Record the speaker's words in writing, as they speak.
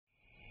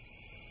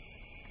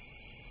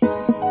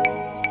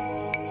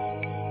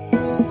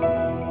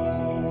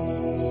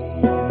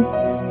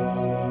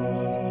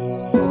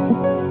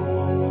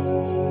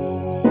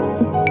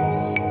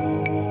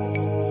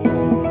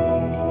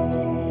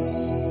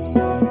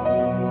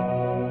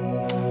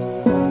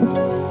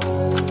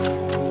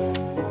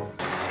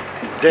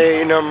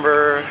Day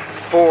number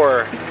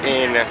 4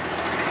 in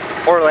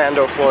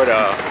Orlando,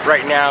 Florida.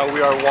 Right now we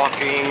are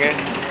walking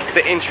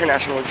the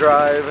International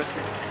Drive.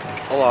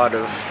 A lot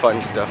of fun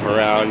stuff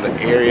around the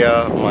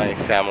area. My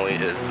family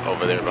is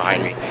over there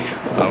behind me.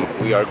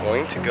 We are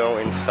going to go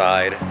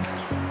inside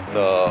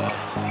the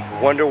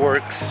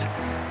Wonderworks.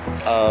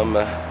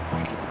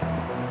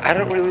 I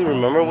don't really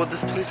remember what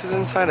this place is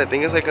inside. I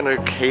think it's like an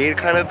arcade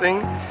kind of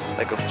thing,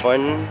 like a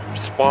fun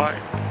spot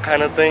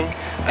kind of thing.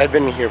 I've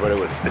been here, but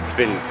it's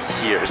been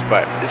years,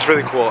 but it's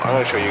really cool. I'm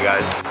gonna show you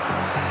guys.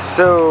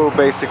 So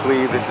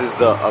basically, this is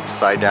the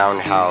upside down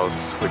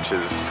house, which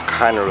is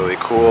kind of really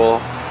cool.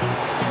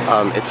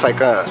 It's like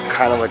a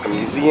kind of like a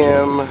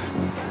museum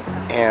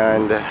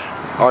and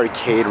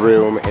arcade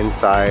room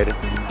inside.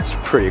 It's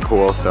pretty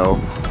cool. So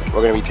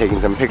we're gonna be taking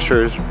some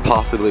pictures,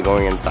 possibly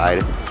going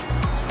inside.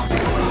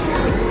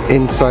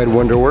 Inside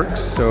Wonderworks,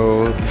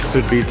 so this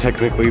would be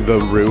technically the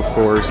roof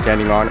we're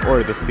standing on,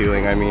 or the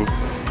ceiling, I mean.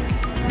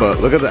 But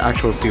look at the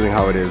actual ceiling,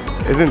 how it is.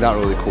 Isn't that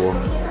really cool?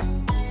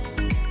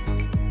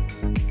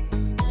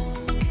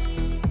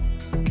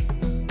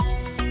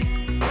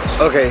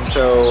 Okay,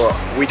 so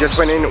we just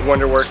went in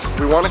Wonderworks.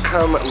 We want to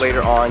come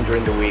later on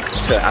during the week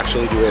to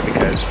actually do it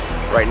because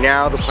right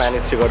now the plan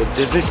is to go to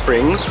Disney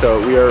Springs. So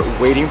we are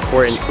waiting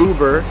for an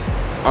Uber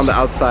on the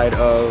outside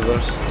of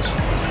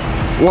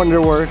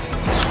Wonderworks.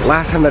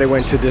 Last time that I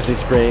went to Disney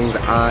Springs,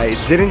 I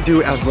didn't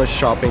do as much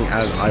shopping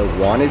as I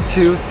wanted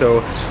to,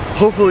 so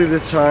hopefully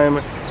this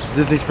time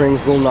Disney Springs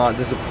will not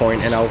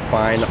disappoint and I'll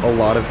find a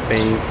lot of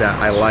things that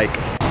I like.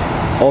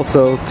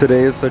 Also,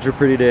 today is such a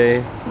pretty day.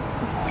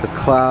 The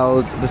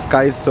clouds, the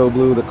sky is so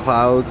blue, the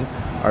clouds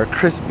are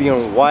crispy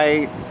and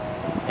white,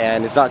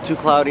 and it's not too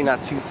cloudy,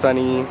 not too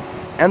sunny,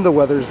 and the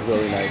weather's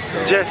really nice.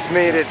 So. Just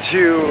made it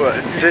to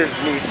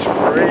Disney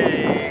Springs.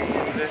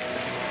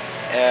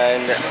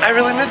 And I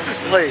really miss this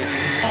place.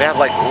 They have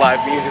like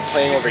live music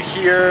playing over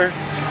here,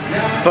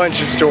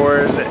 bunch of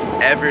stores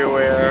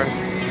everywhere.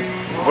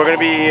 We're gonna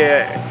be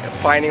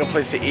finding a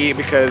place to eat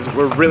because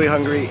we're really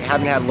hungry,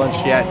 haven't had lunch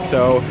yet.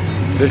 So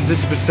there's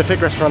this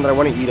specific restaurant that I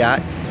want to eat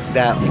at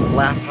that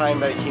last time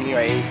that I came here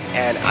I ate,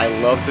 and I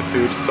love the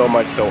food so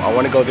much, so I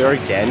want to go there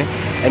again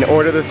and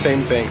order the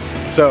same thing.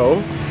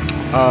 So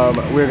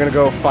we're gonna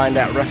go find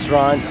that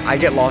restaurant. I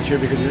get lost here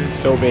because this is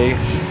so big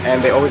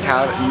and they always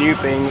have new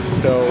things.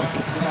 So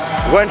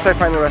once I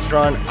find the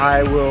restaurant,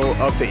 I will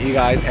update you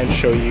guys and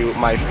show you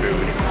my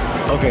food.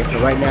 Okay, so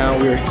right now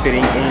we are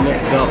sitting in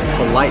the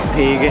Polite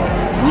Pig,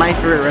 my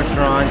favorite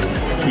restaurant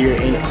here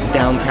in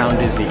downtown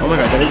Disney. Oh my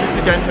god, did I just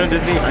say downtown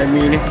Disney? I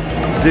mean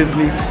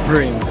Disney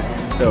Springs.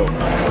 So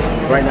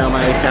right now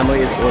my family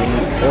is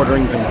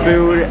ordering some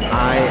food.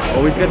 I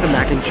always get the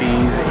mac and cheese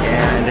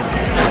and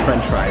the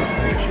french fries.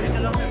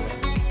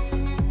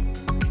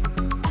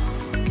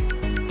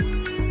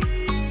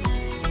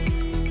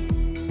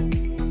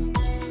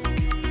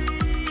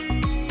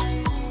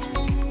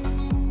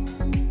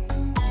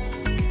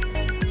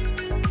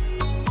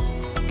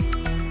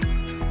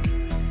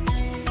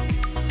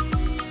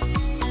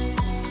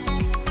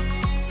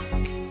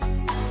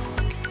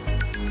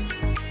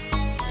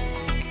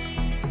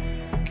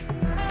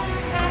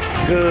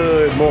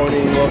 Good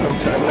morning, welcome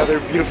to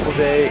another beautiful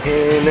day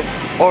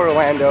in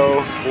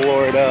Orlando,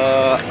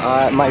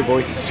 Florida. My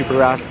voice is super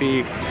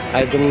raspy.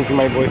 I've been losing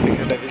my voice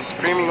because I've been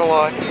screaming a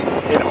lot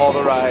in all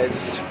the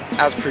rides,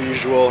 as per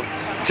usual.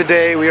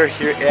 Today we are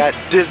here at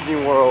Disney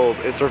World.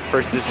 It's our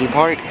first Disney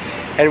park,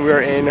 and we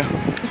are in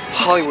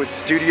Hollywood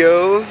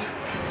Studios.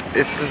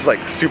 This is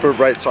like super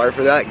bright, sorry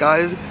for that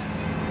guys.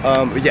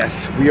 But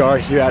yes, we are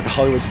here at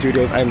Hollywood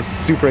Studios. I'm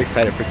super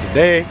excited for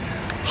today.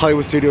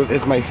 Hollywood Studios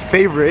is my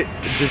favorite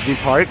Disney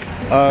park.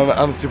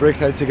 I'm super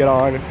excited to get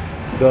on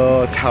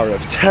the Tower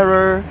of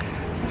Terror,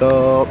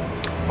 the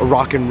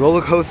Rock and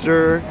Roller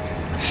Coaster,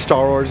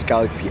 Star Wars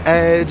Galaxy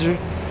Edge,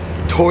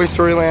 Toy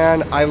Story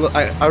Land.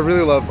 I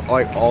really love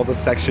like all the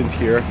sections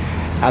here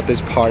at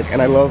this park,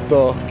 and I love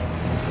the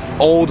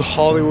old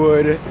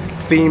Hollywood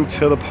theme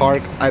to the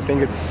park. I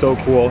think it's so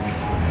cool.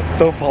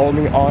 So follow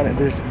me on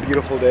this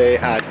beautiful day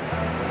at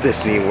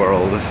Disney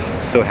World.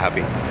 So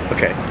happy.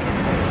 Okay.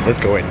 Let's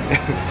go in.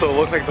 So it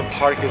looks like the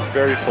park is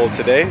very full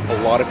today.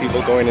 A lot of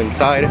people going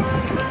inside.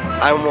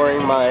 I'm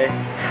wearing my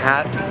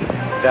hat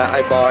that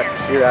I bought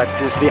here at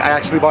Disney. I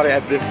actually bought it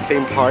at this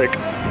same park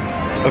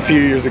a few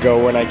years ago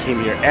when I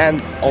came here.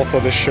 And also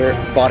the shirt,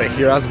 bought it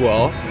here as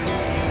well.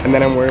 And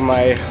then I'm wearing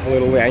my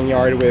little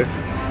lanyard with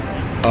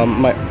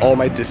all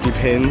my Disney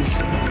pins.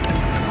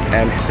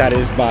 And that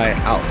is my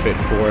outfit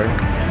for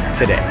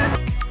today.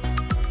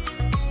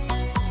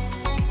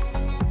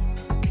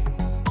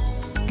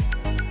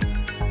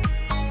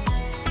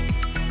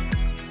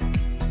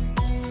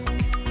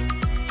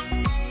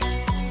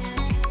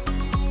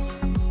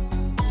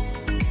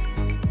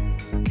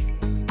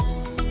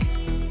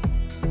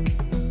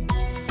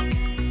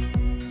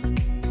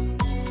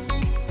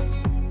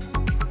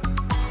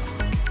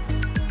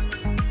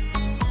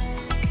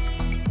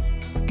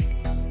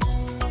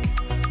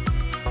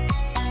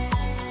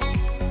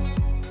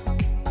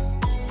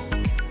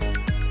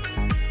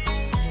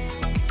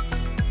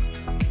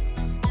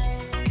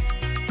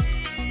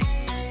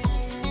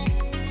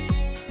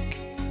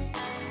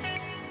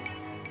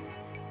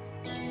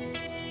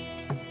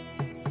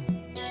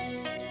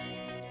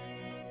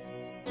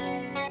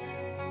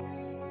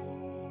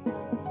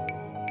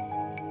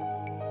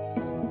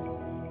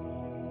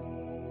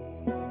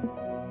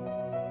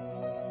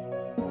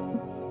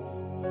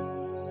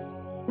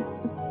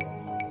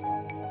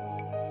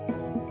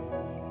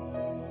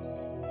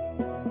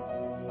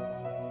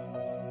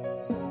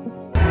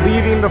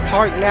 Leaving the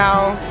park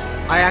now.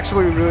 I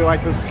actually really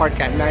like this park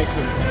at night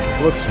because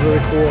it looks really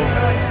cool.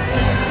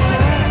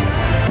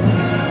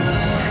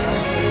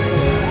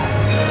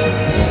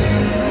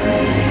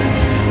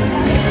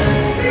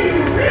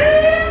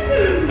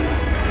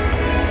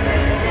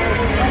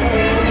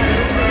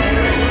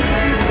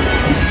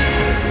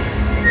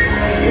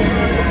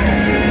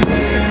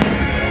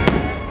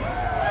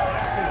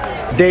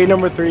 Day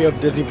number 3 of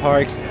Disney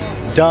parks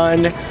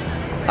done.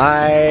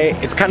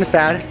 It's kind of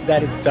sad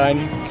that it's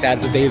done,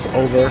 that the day is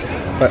over,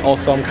 but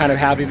also I'm kind of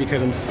happy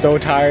because I'm so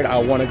tired. I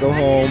want to go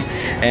home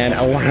and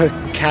I want to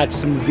catch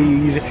some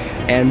Z's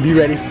and be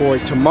ready for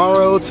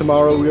tomorrow.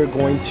 Tomorrow we are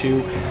going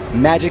to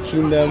Magic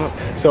Kingdom,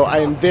 so I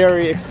am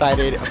very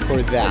excited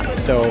for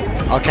that. So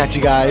I'll catch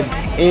you guys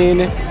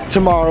in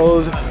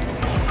tomorrow's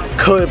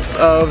clips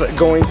of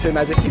going to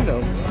Magic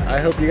Kingdom. I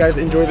hope you guys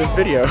enjoy this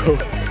video.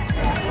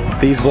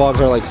 These vlogs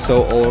are like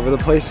so all over the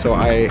place, so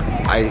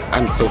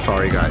I'm so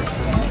sorry guys.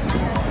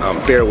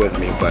 Bear with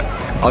me, but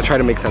I'll try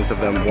to make sense of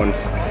them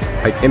once,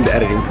 like in the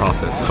editing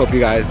process. Hope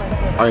you guys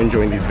are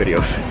enjoying these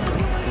videos.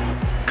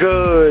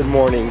 Good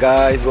morning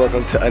guys,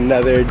 welcome to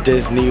another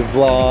Disney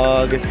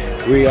vlog.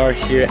 We are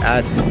here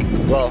at,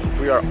 well,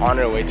 we are on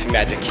our way to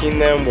Magic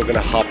Kingdom. We're gonna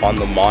hop on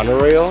the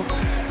monorail.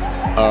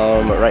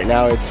 Right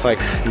now it's like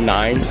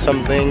 9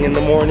 something in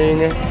the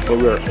morning, but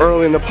we're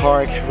early in the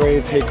park,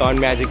 ready to take on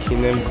Magic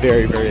Kingdom.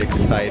 Very, very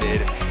excited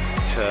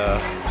to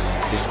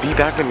just be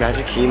back in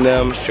Magic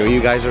Kingdom, show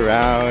you guys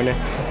around,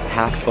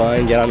 have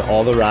fun, get on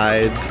all the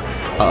rides.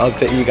 I'll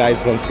update you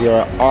guys once we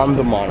are on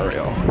the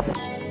monorail.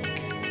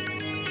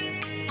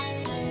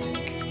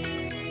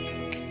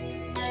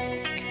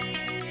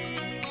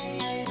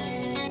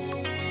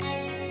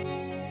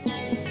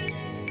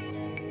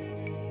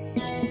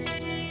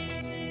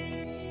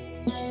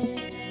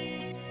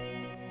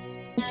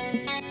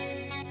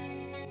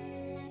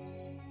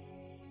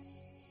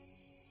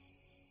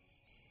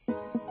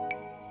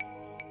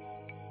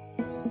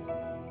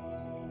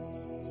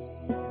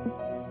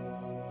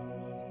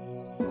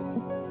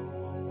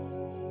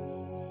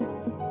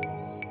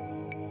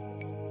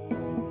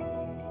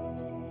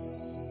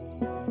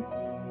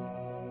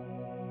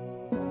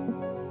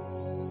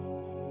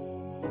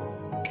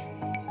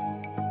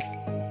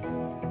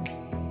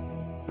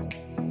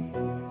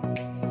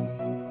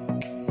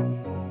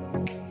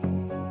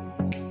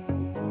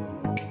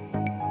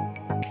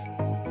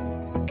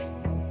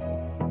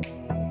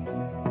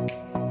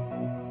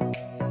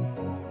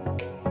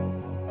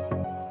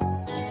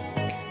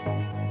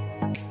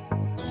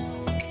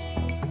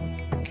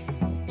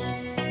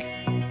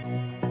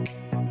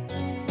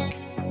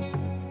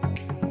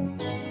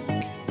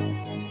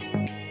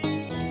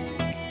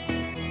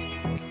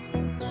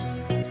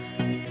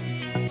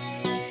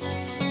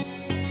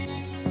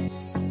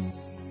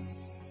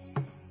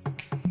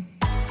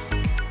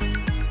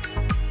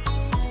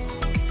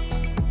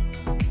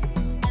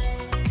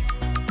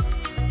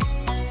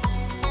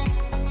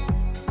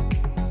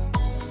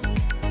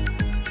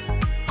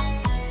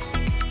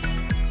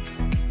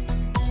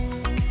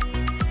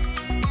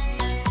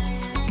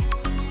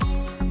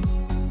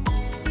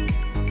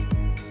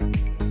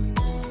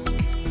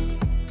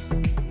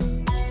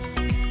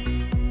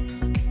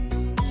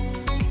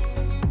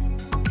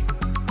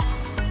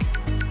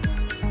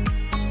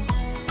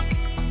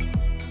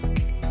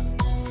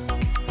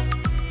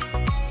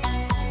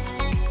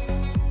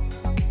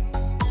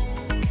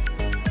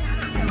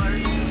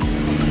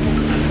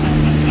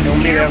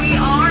 Here we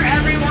are,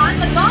 everyone.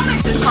 The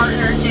comics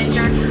partner,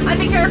 Ginger. I'd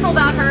be careful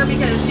about her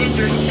because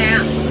Ginger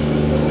snaps.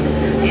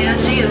 And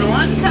she is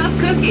one tough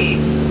cookie.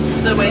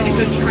 The way the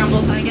cookie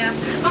crumbles, I guess.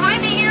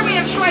 Behind me here we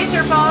have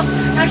Schweitzer Falls.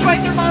 Now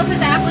Schweitzer Falls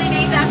is aptly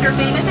named after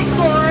famous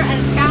explorer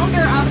and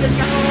founder of the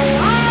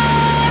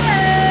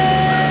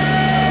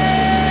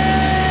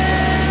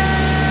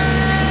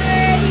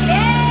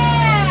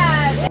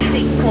Yes!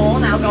 Swimming pool.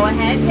 Now go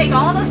ahead, take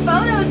all the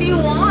photos you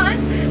want.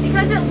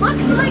 Because it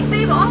looks like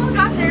they've all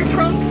got their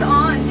trunks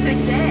on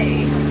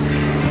today.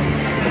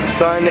 The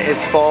sun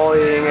is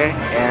falling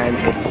and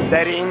it's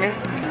setting,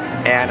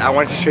 and I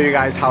wanted to show you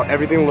guys how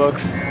everything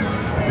looks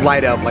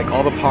light up, like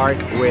all the park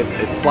with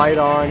its light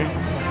on.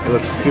 It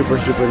looks super,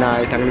 super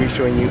nice. I'm going to be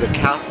showing you the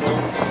castle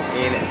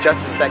in just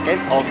a second.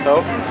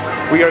 Also,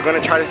 we are going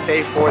to try to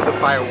stay for the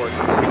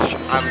fireworks, which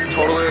I'm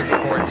totally looking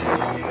forward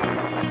to.